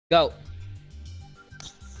Go.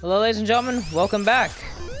 Hello, ladies and gentlemen. Welcome back.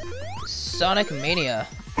 Sonic Mania.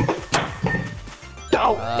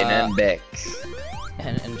 Oh, and I'm back.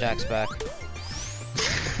 And Jack's back.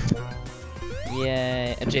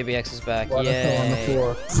 Yay. And JBX is back. Water Yay. fell on the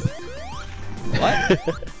floor.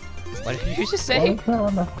 What? What did you just say? Water fell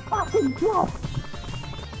on the fucking floor.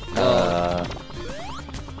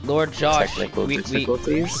 Lord Josh, Technical we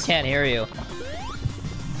difficulties? can't hear you.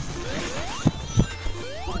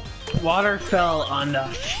 Water fell on the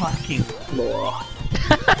fucking floor.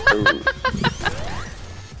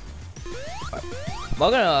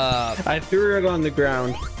 Welcome to, I threw it on the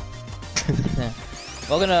ground.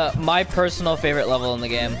 welcome to my personal favorite level in the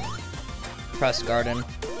game. Press Garden.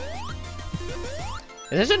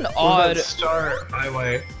 It's such an odd... Star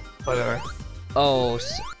Highway, whatever. Oh,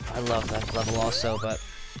 I love that level also, but...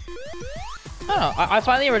 I don't know, I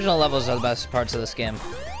find the original levels are the best parts of this game.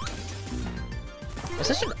 It's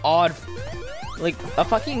such an odd... Like, a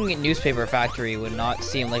fucking newspaper factory would not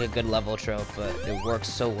seem like a good level trope, but it works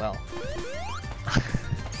so well.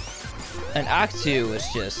 And Act 2 is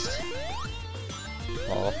just...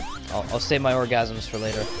 Well, I'll save my orgasms for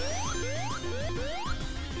later.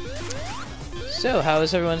 So, how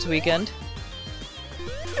was everyone's weekend?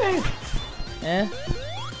 Eh?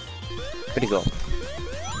 Pretty cool.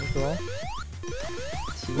 Pretty cool?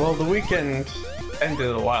 Well, the weekend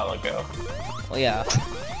ended a while ago. Well, yeah.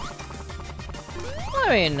 I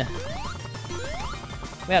mean...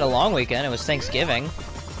 We had a long weekend, it was Thanksgiving.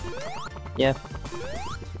 Yeah.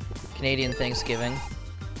 Canadian Thanksgiving.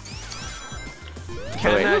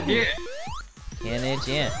 Cannot get.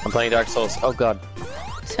 Canadian. I'm playing Dark Souls. Oh god.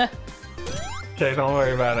 Okay, don't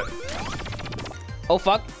worry about it. Oh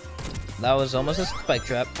fuck. That was almost a spike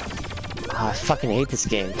trap. Ah, I fucking hate this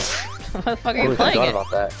game. Why the fuck are you Totally playing forgot it? about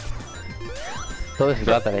that. Totally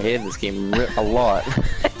forgot that I hated this game a lot.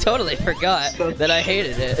 I totally forgot that I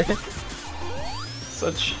hated it.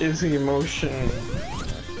 Such is the emotion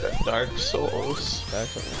that Dark Souls.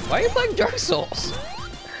 Why are you playing Dark Souls?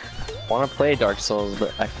 I want to play Dark Souls,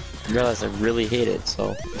 but I realized I really hate it,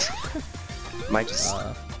 so... Might just...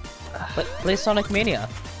 Play Sonic Mania.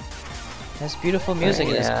 It has beautiful music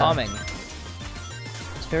and it's Yeah. calming.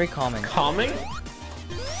 It's very calming. Calming?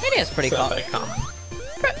 Mania's pretty It's not calming. that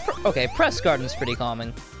common. Okay, Press Garden's pretty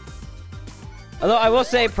calming. Although I will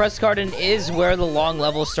say Press Garden is where the long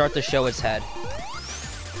levels start to show its head.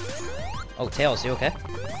 Oh, Tails, you okay?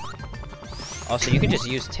 Also, you can just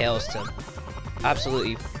use Tails to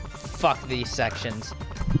absolutely fuck these sections.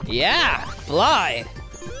 Yeah! Fly!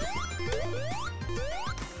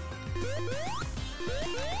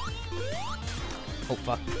 Oh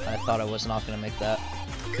fuck, I thought I was not gonna make that.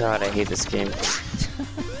 God, I hate this game.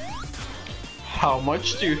 How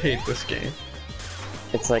much do you hate this game?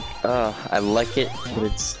 It's like, I like it, but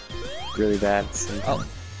it's really bad. Oh,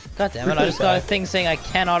 god damn it, I just got a thing saying I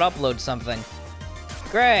cannot upload something.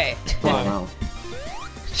 Great! Oh no.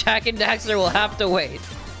 Jack and Daxter will have to wait.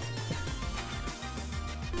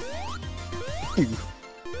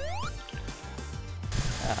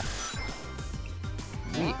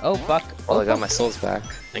 Oh fuck. Well, Oh, I got fuck. my souls back.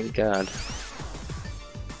 Thank God.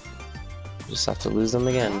 Just have to lose them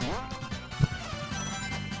again.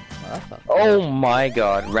 Oh, fuck. Oh my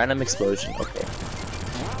God! Random explosion. Okay.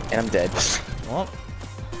 And I'm dead. Well,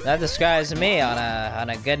 that describes me on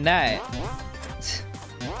a good night.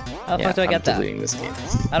 How the fuck do I get that? I'm deleting this game.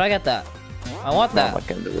 How do I get that? I want No, I'm that. not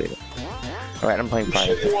gonna delete it. Alright, I'm playing You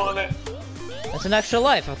private. should want it. It's an extra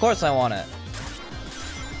life. Of course I want it.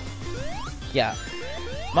 Yeah.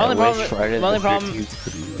 My I only wish Friday problem, my only the problem 13th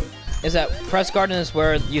could be- is that Press Garden is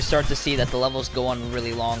where you start to see that the levels go on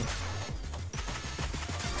really long.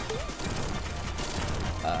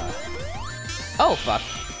 Oh fuck!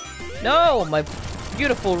 No, my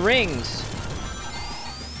beautiful rings.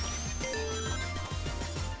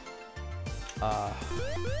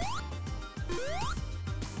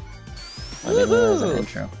 I didn't realize an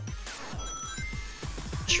intro.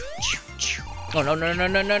 Oh no no no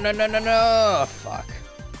no no no no no no! Fuck.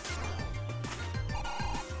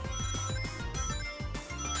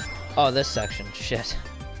 Oh, this section. Shit.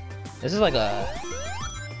 This is like a...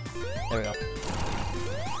 There we go.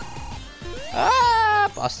 Ah!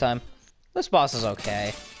 Boss time. This boss is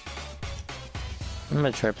okay. I'm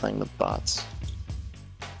gonna try playing the bots.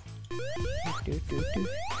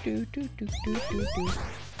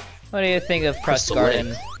 What do you think of Press Crystal Garden,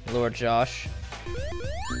 Lake. Lord Josh?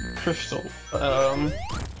 Crystal.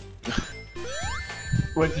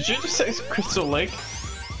 Wait, did you just say Crystal Lake?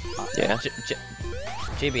 Yeah.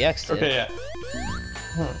 JBX did. Okay, yeah.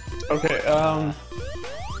 Okay,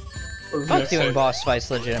 what was I Fuck gonna say? doing boss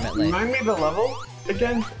fights legitimately. Remind me the level?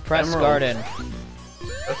 again? Press Emerald. Garden.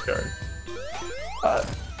 Press Garden.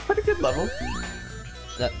 Pretty good level.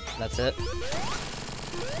 That's it.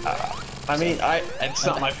 I mean, it's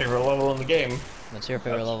not my favorite level in the game. What's your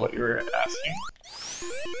favorite That's level? what you were asking.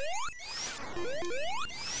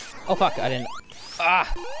 Oh fuck! I didn't. Ah.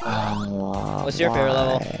 What's your favorite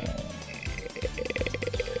level?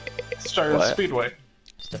 Stardust Speedway.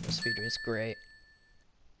 Stardust Speedway is great.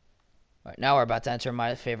 Alright, now we're about to enter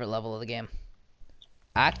my favorite level of the game.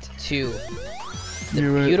 Act 2. The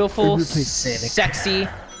beautiful, sexy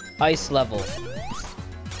ice level.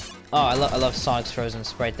 Oh, I love Sonic's frozen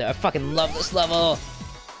sprite there. I fucking love this level.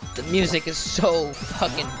 The music is so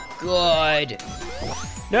fucking good.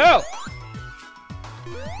 No!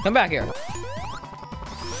 Come back here.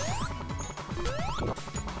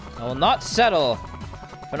 I will not settle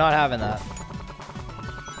for not having that.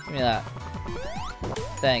 Give me that.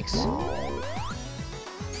 Thanks.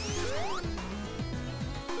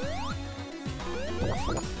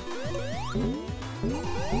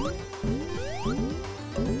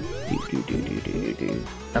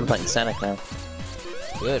 I'm playing Sonic now.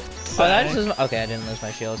 Good. Oh, that just is, okay, I didn't lose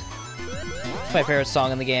my shield. It's my favorite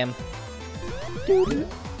song in the game.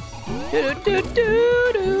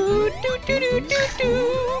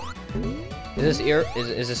 Is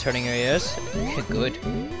this hurting your ears? Good.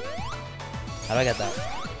 How do I get that?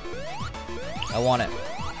 I want it.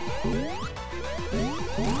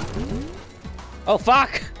 Oh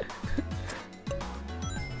fuck!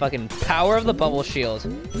 Fucking power of the bubble shield.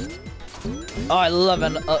 Oh, I love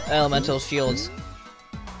elemental shields.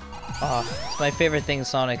 Oh, it's my favorite thing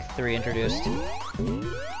Sonic 3 introduced.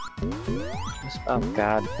 Oh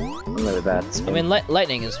god, I'm really bad at I mean,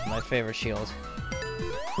 lightning is my favorite shield.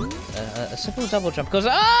 A simple double jump goes.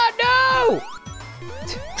 Oh no!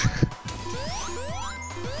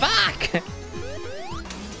 Fuck!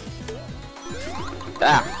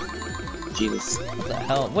 Ah! Jesus. What the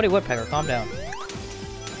hell? Woody Woodpecker, calm down.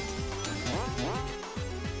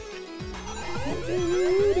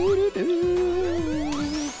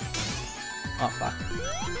 Oh fuck.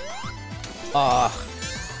 Oh.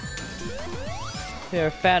 If you're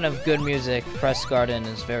a fan of good music, Press Garden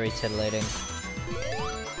is very titillating.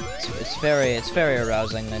 It's very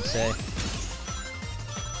arousing, I'd say.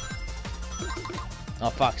 Oh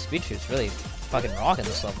fuck, Speed Shoot's really fucking rocking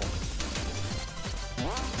this level.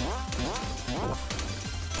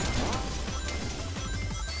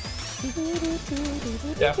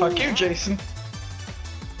 Yeah, fuck you, Jason.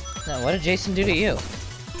 No, what did Jason do to you?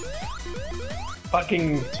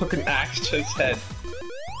 Fucking took an axe to his head.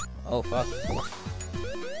 Oh fuck.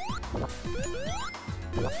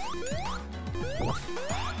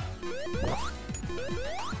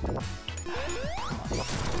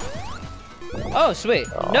 Oh sweet.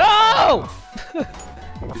 Oh. No!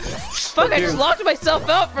 Fuck, I just locked myself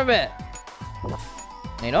out from it!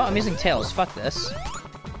 You know what? I'm using Tails. Fuck this.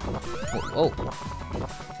 Oh.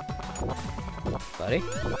 Buddy.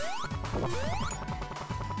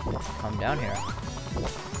 Calm down here.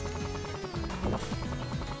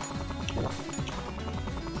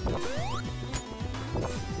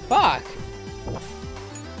 Fuck!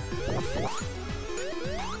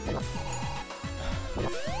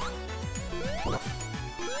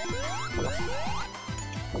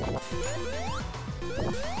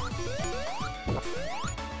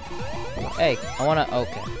 Hey, I wanna.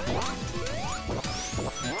 Okay.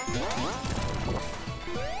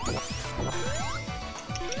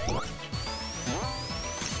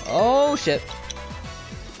 Oh shit.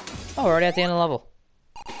 Oh, we're already at the end of the level.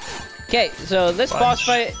 Okay, so this boss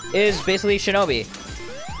fight is basically Shinobi.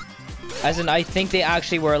 As in, I think they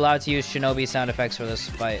actually were allowed to use Shinobi sound effects for this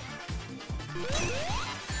fight.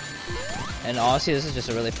 And honestly, this is just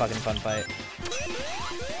a really fucking fun fight.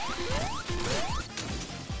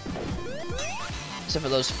 Except for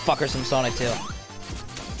those fuckers from Sonic 2.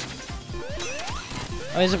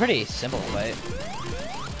 I mean, it's a pretty simple fight.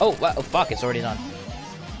 Oh, wow, oh, fuck, it's already done.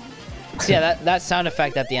 So yeah, that sound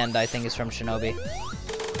effect at the end, I think, is from Shinobi.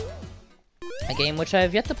 A game which I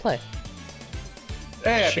have yet to play.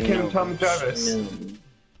 Hey, I became Tom Jarvis.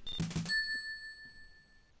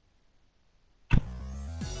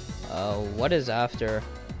 What is after?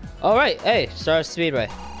 Oh, right, hey, Star Speedway.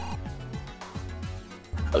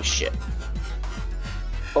 Oh shit.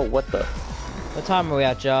 Oh, what the? What time are we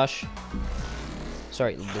at, Josh?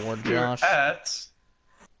 Sorry, Lord Josh. You're at...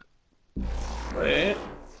 Wait...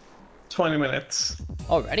 20 minutes.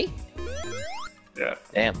 Already? Yeah.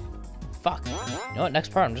 Damn. Fuck. You know what, next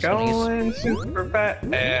part I'm just gonna use... Going super fast.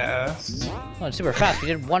 Going super fast, we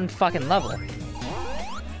did one fucking level.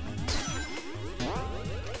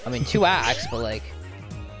 I mean, 2 acts, but like...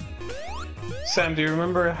 Sam, do you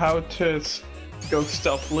remember how to go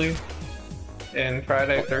stealthily in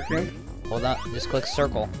Friday 13th? Hold on, just click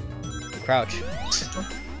circle. Crouch.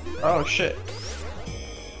 Oh shit.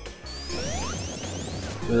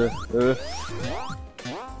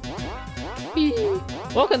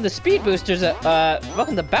 Welcome to Speed Boosters,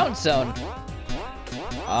 welcome to Bounce Zone.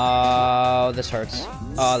 Oh, this hurts.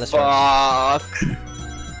 Oh, this hurts. Fuck.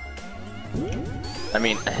 I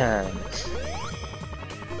mean,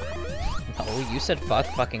 Oh, you said fuck,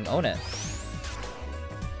 fucking own it.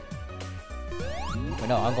 Wait,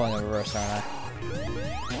 no, I'm going in reverse, aren't I?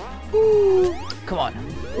 Woo! Come on.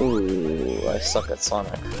 ooh, I suck at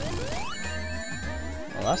Sonic.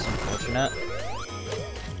 Well, that's unfortunate.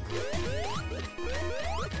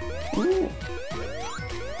 Ooh.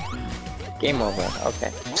 Game over.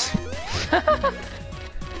 Okay.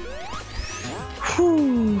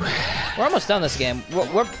 Whew. We're almost done this game.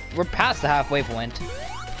 We're past the halfway point.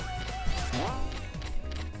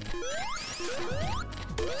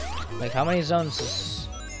 Like, how many zones?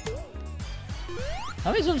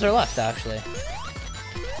 How many zones are left, actually?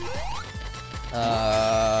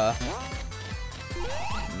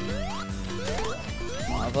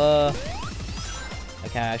 Lava. I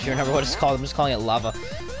can't actually remember what it's called. I'm just calling it lava.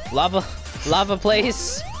 Lava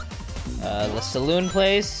place. The saloon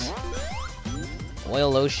place.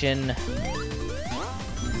 Oil ocean.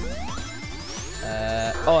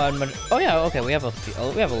 Oh yeah. Okay, we have a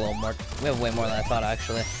little more. We have way more than I thought,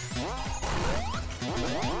 actually.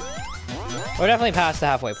 We're definitely past the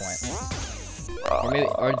halfway point.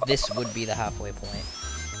 Or this would be the halfway point.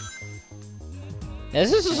 Yeah,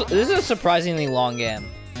 this is a surprisingly long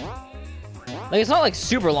game. Like, it's not like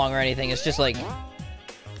super long or anything. It's just like,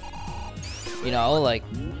 you know, like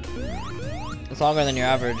it's longer than your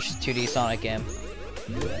average 2D Sonic game.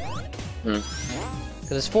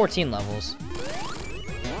 Because it's 14 levels.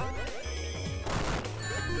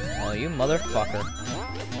 Oh, you motherfucker.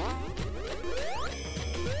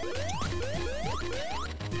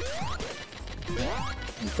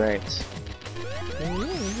 Great.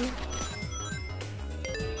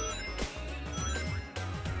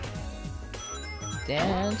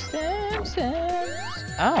 Dance, dance, dance.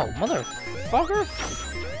 Ow, motherfucker.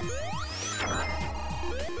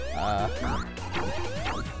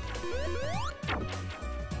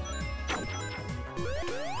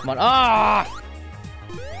 Come on. Ah!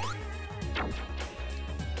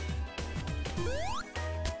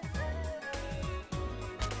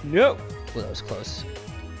 Nope. Oh, that was close.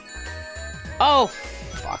 Oh,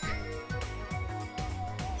 fuck.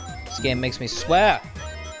 This game makes me swear.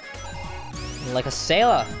 Like a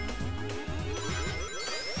sailor.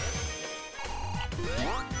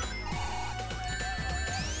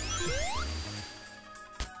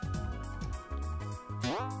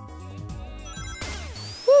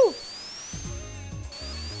 Woo!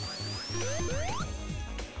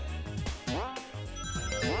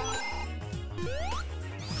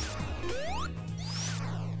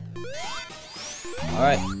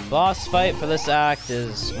 Alright, boss fight for this act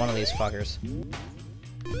is one of these fuckers.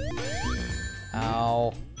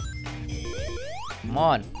 Ow. Come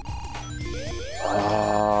on.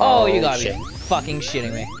 Oh, you gotta be fucking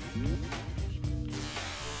shitting me.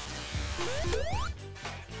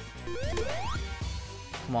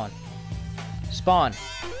 Come on. Spawn.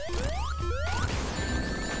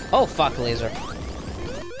 Oh, fuck, laser.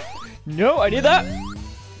 No, I need that.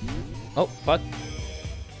 Oh, fuck.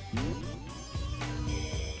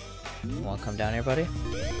 Wanna come down here, buddy?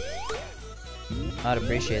 I'd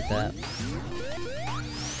appreciate that.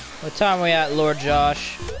 What time are we at, Lord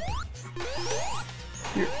Josh?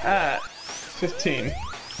 You're at 15.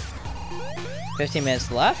 15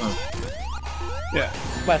 minutes left? Yeah.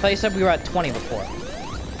 But I thought you said we were at 20 before.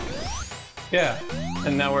 Yeah.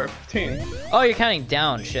 And now we're at 15. Oh, you're counting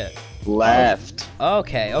down, shit. Left.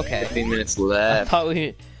 Okay, okay. 15 minutes I left.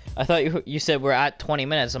 thought you said we're at 20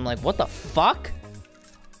 minutes. I'm like, what the fuck?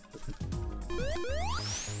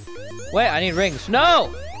 Wait, I need rings.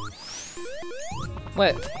 No!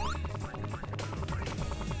 Wait.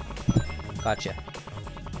 Gotcha.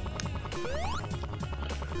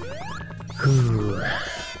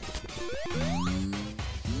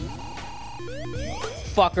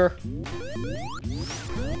 Fucker.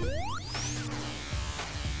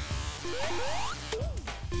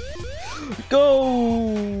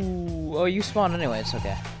 Go! Oh, you spawned anyway, it's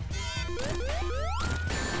okay.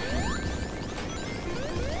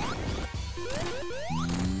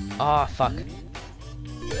 Ah, oh, fuck.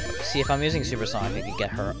 See, if I'm using Supersonic, I could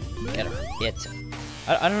get her it.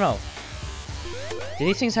 I don't know. Do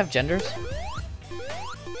these things have genders?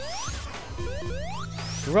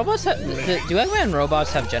 Do robots have, do Eggman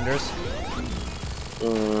robots have genders?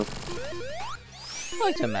 I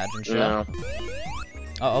like to imagine shit. No.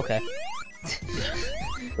 Oh, okay.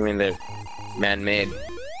 I mean, they're man-made.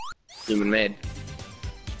 Human-made.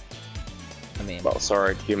 I mean, Well,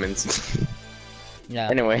 sorry, humans. yeah.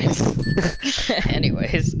 Anyways.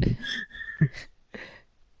 Anyways.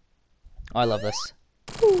 Oh, I love this.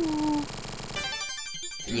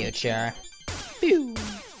 Future. Pew.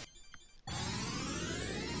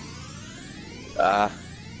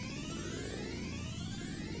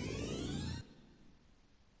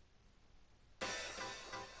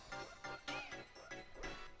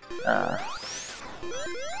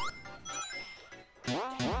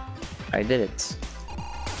 I did it.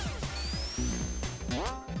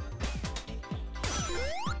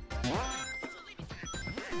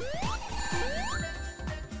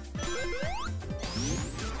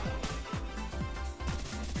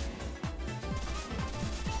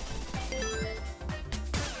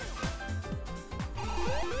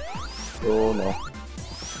 Oh no.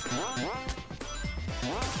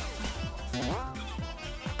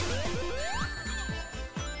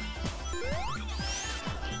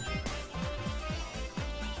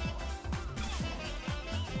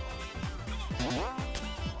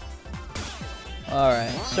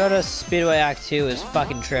 Alright, Stardust Speedway Act 2 is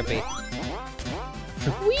fucking trippy.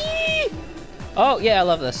 Whee! Oh, yeah, I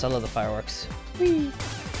love this. I love the fireworks. Whee!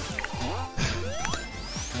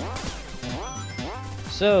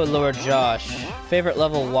 So, Lord Josh, favorite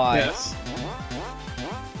level Y? Yes.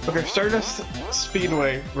 Okay, Stardust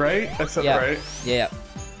Speedway, right? I said Yeah. right. Yeah,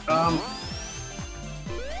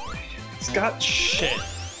 It's got shit.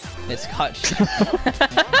 it's cut.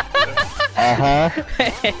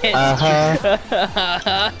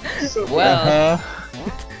 So Well,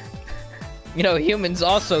 you know, humans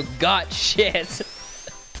also got shit.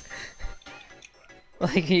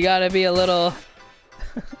 Like, you gotta be a little...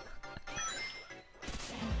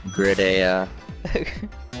 Grid a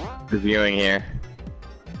reviewing here.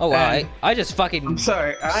 Oh wow, And- I just fucking... I'm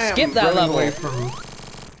sorry, I am Skip that running level. away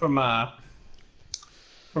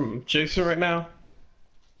from Jason right now.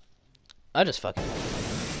 I just fucking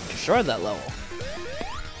destroyed that level.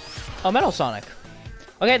 Oh, Metal Sonic.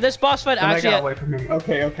 Okay, this boss fight And I actually... got away from him.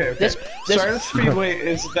 Okay. This- Stardust Speedway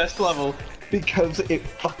is the best level because it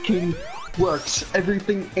fucking works.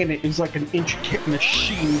 Everything in it is like an intricate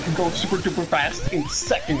machine. You can go super duper fast in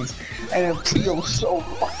seconds, and it feels so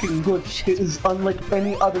fucking good. It is unlike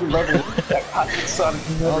any other level that Pocket Sonic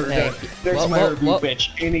never Okay. did. There's Whoa, my whoa, review, whoa. bitch.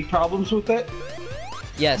 Any problems with it?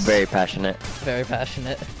 Yes. Very passionate. Very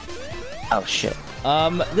passionate. Oh shit.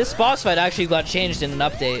 This boss fight actually got changed in an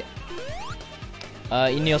update.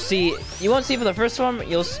 And you'll see... You won't see for the first form,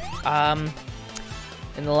 you'll...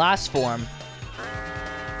 in the last form,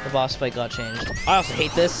 the boss fight got changed. I also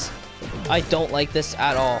hate this. I don't like this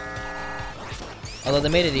at all. Although they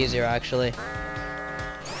made it easier, actually.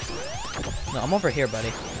 No, I'm over here, buddy.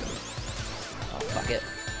 Oh, fuck it.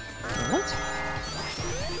 What?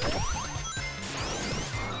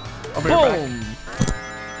 I'll be right back. Boom!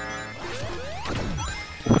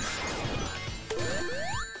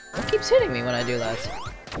 What keeps hitting me when I do that?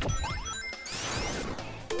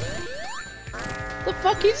 The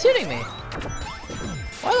fuck keeps hitting me?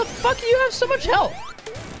 Why the fuck do you have so much health?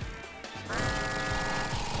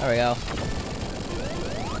 There we go.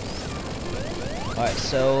 Alright,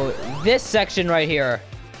 so this section right here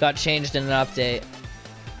got changed in an update.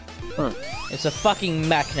 It's a fucking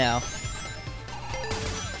mech now.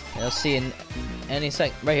 You'll see in any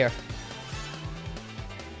sec right here.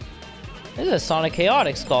 This is a Sonic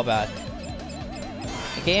Chaotix callback.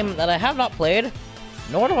 A game that I have not played,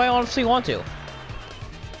 nor do I honestly want to.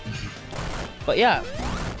 But yeah.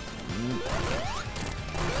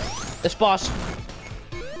 This boss.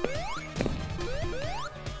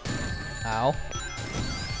 Ow.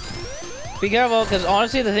 Be careful, because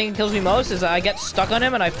honestly the thing that kills me most is that I get stuck on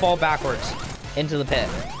him and I fall backwards into the pit.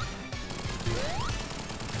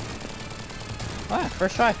 Ah,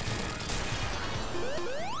 first try.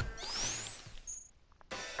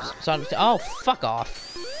 Sonic. Oh, fuck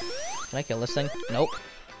off. Can I kill this thing? Nope.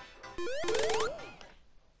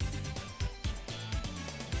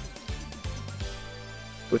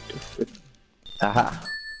 Aha.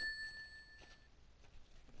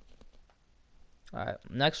 Alright,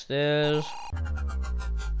 next is...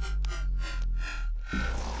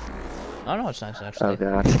 Oh no, it's next actually. Oh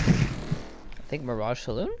god. I think Mirage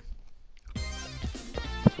Saloon?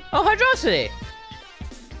 Oh, Hydrocity!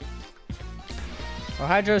 Or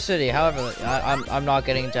Hydro City, however, I'm not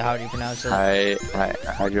getting into how do you pronounce it.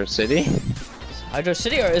 Hydro City? Hydro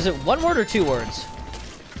City, or is it one word or two words?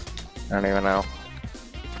 I don't even know.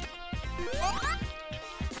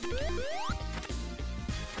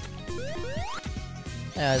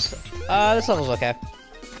 Yeah, this level's okay.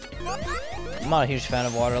 I'm not a huge fan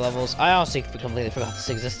of water levels. I honestly completely forgot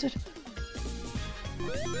this existed.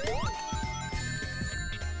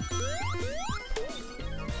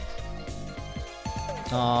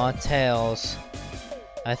 Aw, Tails.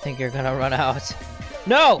 I think you're gonna run out.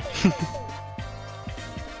 No!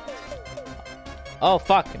 Oh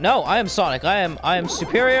fuck, no, I am Sonic. I am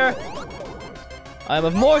superior. I am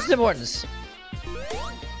of most importance.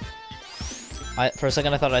 For a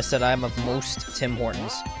second I thought I said I am of most Tim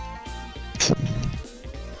Hortons.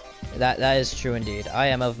 That is true indeed. I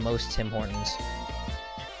am of most Tim Hortons.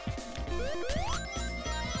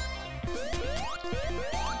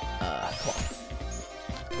 Come on.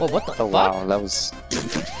 Whoa, what the fuck? Wow, that was...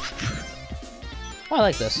 Oh, I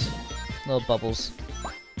like this. Little bubbles.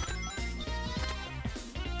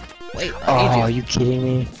 Wait, I need you. Are you kidding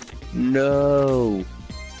me? No.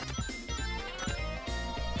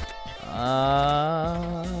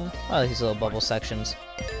 I like these little bubble sections.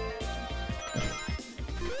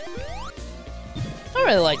 I don't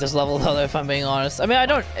really like this level though, if I'm being honest. I mean,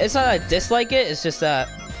 it's not that I dislike it, it's just that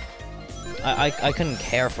I couldn't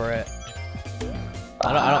care for it.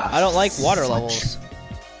 I don't like water levels.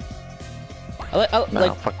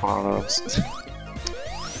 No, fuck water levels.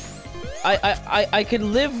 I could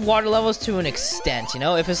live water levels to an extent, you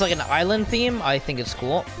know? If it's like an island theme, I think it's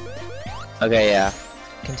cool. Okay, yeah.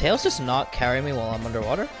 Can Tails just not carry me while I'm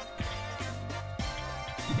underwater?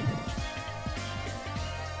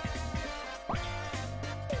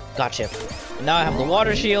 Gotcha. Now I have the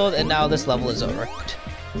water shield, and now this level is over.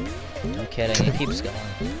 I'm kidding, it keeps going.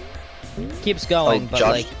 Keeps going, but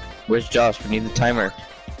Josh, like... where's Josh? We need the timer.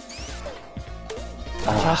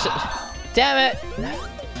 Josh... Damn it!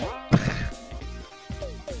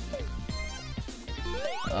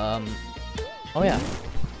 Oh yeah.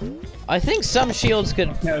 I think some shields could...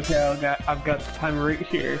 Okay, I've got the timer right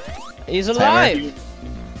here. He's alive!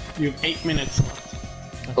 You have 8 minutes left.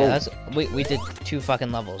 Okay, that's... We did 2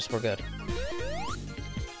 fucking levels, we're good.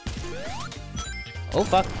 Oh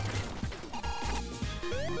fuck.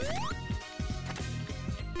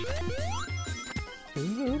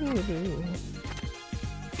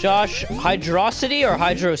 Josh, Hydrocity or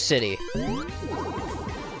Hydro City?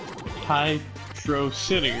 Hydro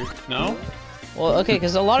City, no? Well, okay,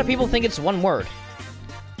 because a lot of people think it's one word.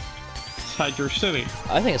 It's Hydro City.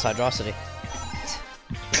 I think it's Hydrocity.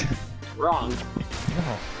 Wrong.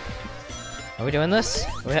 No. Are we doing this?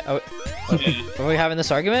 Are we having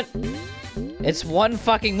this argument? It's one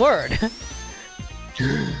fucking word.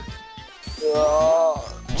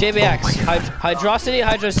 JBX, Hydrocity,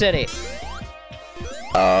 Hydro City.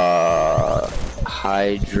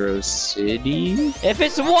 Hydro City? If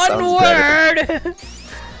it's one Sounds word!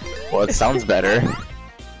 Well, it sounds better.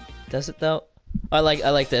 Does it though? I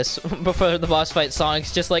like this. Before the boss fight,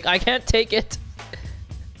 Sonic's just like, I can't take it.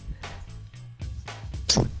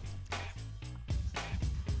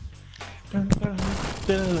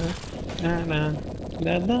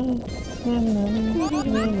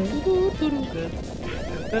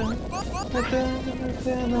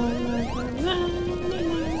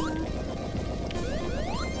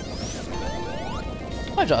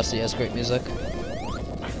 Hydrocity has great music.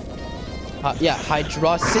 Yeah,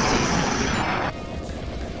 Hydrocity.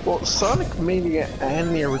 Well, Sonic Mania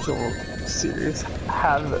and the original series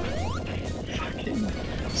have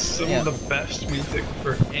some of the best music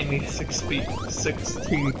for any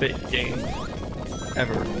 16-bit game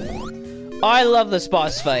ever. I love this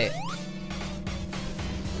boss fight.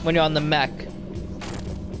 When you're on the mech.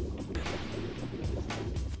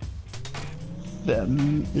 The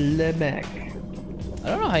mech. I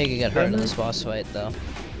don't know how you can get hurt in this boss fight though.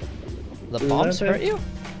 The bombs hurt you?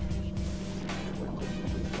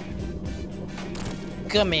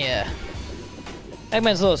 Come here.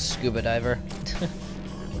 Eggman's a little scuba diver.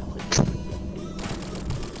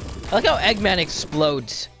 I like how Eggman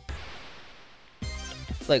explodes.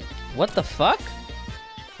 Like, what the fuck?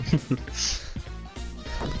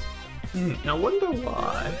 I wonder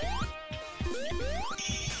why.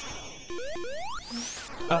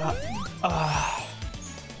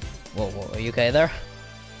 Whoa, are you okay there?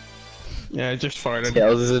 Yeah, I just farted.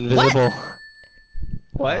 Tails is invisible.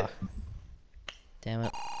 What? Damn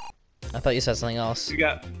it. I thought you said something else. You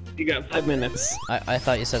got 5 minutes. I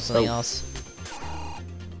thought you said something else.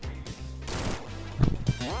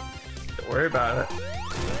 Don't worry about it.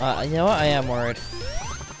 You know what? I am worried.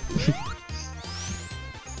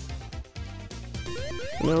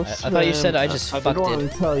 No, I thought you said I just fucked I want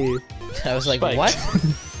it. to tell you. I was like, Spike. what?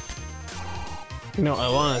 You know, I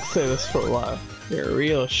want to say this for a while. You're a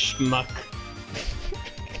real schmuck.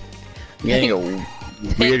 I'm getting a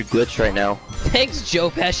weird glitch right now. Thanks, Joe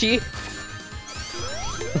Pesci.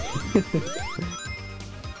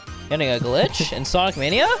 Getting a glitch in Sonic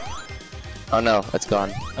Mania? Oh no, it's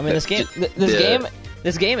gone. I mean, this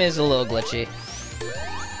game is a little glitchy.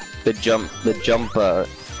 The jump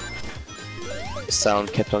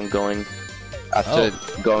sound kept on going after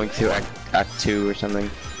going through act 2 or something.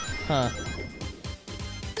 Huh.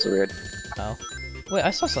 It's weird. Oh. Wait,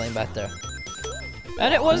 I saw something back there.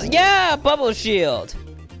 And it was, yeah, bubble shield.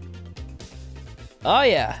 Oh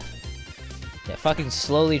yeah. Yeah, fucking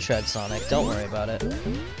slowly tread, Sonic. Don't worry about it.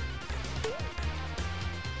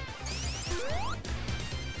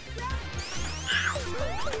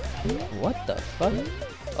 What the fuck?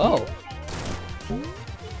 Oh.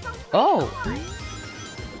 Oh.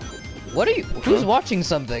 What are you? Who's watching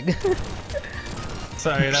something?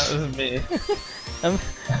 Sorry, that was me.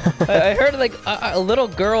 I heard like a little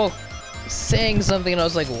girl saying something, and I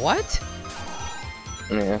was like, "What?"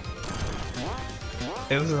 Yeah.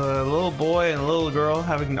 It was a little boy and a little girl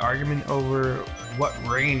having an argument over what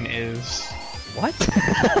rain is. What?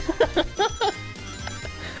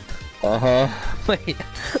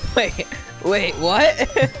 Wait, what?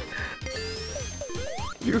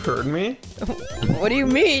 You heard me? What do you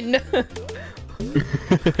mean?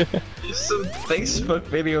 Just some Facebook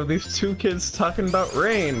video of these two kids talking about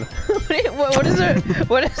rain. What is there?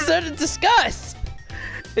 What is there to discuss?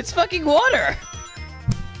 It's fucking water.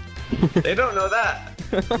 They don't know that.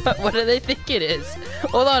 What do they think it is?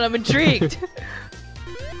 Hold on, I'm intrigued.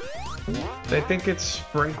 They think it's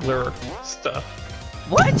sprinkler stuff.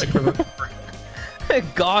 What?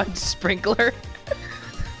 Like God sprinkler?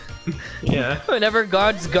 yeah. Whenever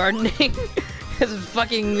God's gardening, his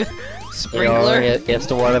fucking sprinkler. You know, he has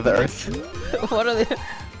to water the earth. What are they?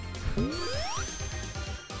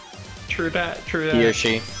 True that, true that. He or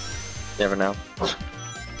she. Never know.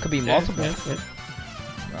 Could be multiple. Yeah.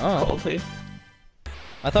 Oh. Totally.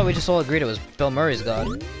 I thought we just all agreed it was Bill Murray's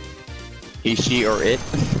God. He, she, or it.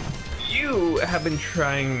 You have been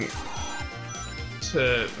trying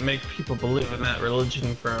to make people believe in that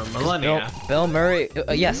religion for millennia. Bill Murray.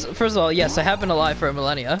 Yes. First of all, yes, I have been alive for a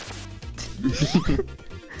millennia.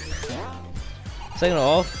 Second of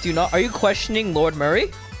all, are you questioning Lord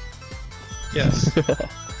Murray? Yes.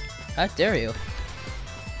 How dare you?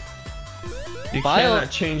 You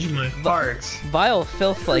cannot change my heart. Vile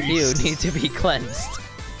filth like you need to be cleansed.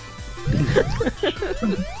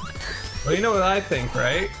 Well, you know what I think,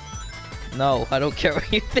 right? No, I don't care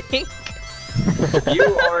what you think.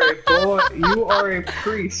 You are a boy. You are a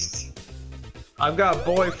priest. I've got a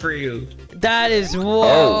boy for you. That is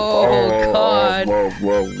God.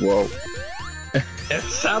 Whoa. If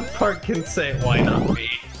South Park can say it, why not me?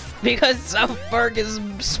 Because South Park is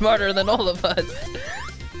smarter than all of us.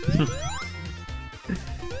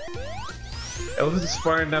 It was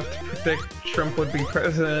smart enough to predict Trump would be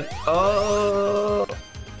president. Oh.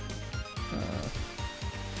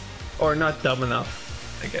 Or not dumb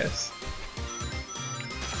enough, I guess.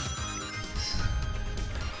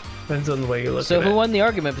 Depends on the way you look at it. So who won the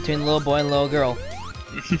argument between the little boy and the little girl?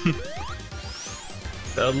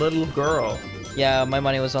 The little girl. Yeah, my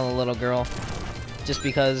money was on the little girl. Just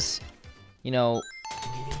because, you know,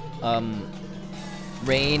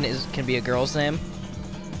 Rain can be a girl's name.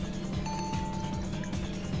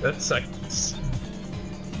 That sucks.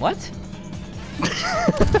 What?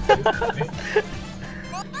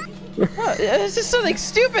 What? It's just something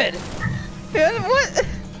stupid! What?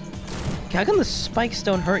 How come the spikes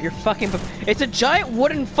don't hurt your fucking It's a giant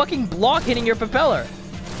wooden fucking block hitting your propeller!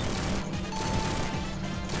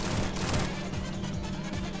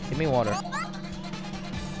 Give me water.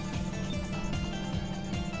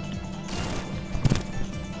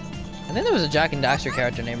 I think there was a Jack and Daxter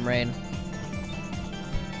character named Rain.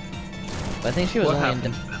 But I think she was only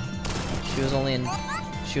in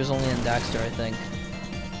Daxter, I think.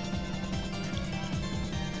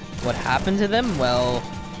 What happened to them? Well,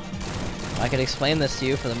 I could explain this to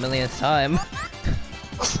you for the millionth time.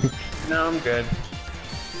 No, I'm good.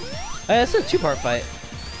 Oh, yeah, it's a two-part fight.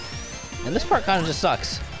 And this part kind of just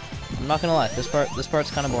sucks. I'm not gonna lie, this part's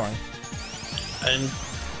kind of boring. And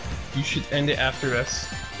you should end it after this.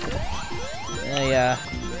 Yeah.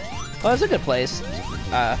 Well, it's a good place.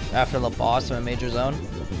 After the boss of a major zone.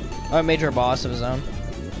 Or a major boss of a zone.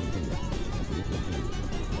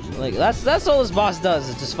 Like, that's all this boss does,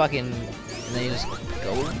 is just fucking... And then you just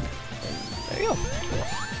go... There you go.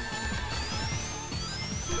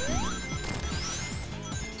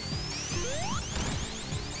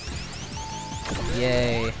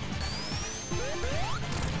 Yay.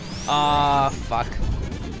 Ah, fuck.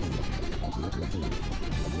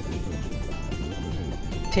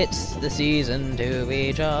 'Tis the season to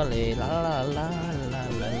be jolly, la la la la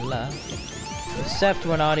la la. Except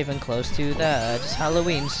we're not even close to that. It's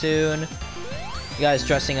Halloween soon. You guys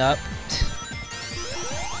dressing up?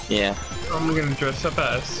 Yeah. I'm gonna dress up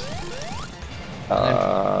as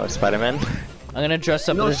Spider-Man? I'm gonna dress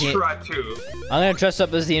up as the... Nosferatu. I'm gonna dress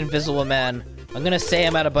up as the Invisible Man. I'm gonna say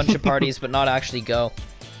I'm at a bunch of parties, but not actually go.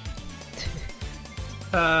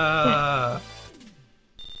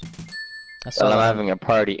 That's Well, all I'm having a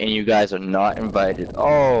party and you guys are not invited.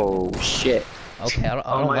 Oh shit. Okay, I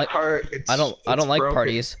don't like. I don't like broken.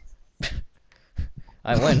 parties.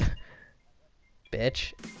 I win,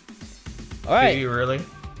 bitch. All right. Do you really?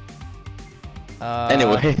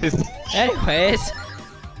 Anyways. Anyways.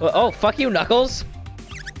 Well, oh, fuck you, Knuckles.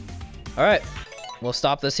 All right. We'll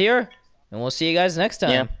stop this here, and we'll see you guys next time.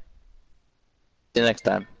 Yeah. See you next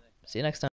time. See you next time.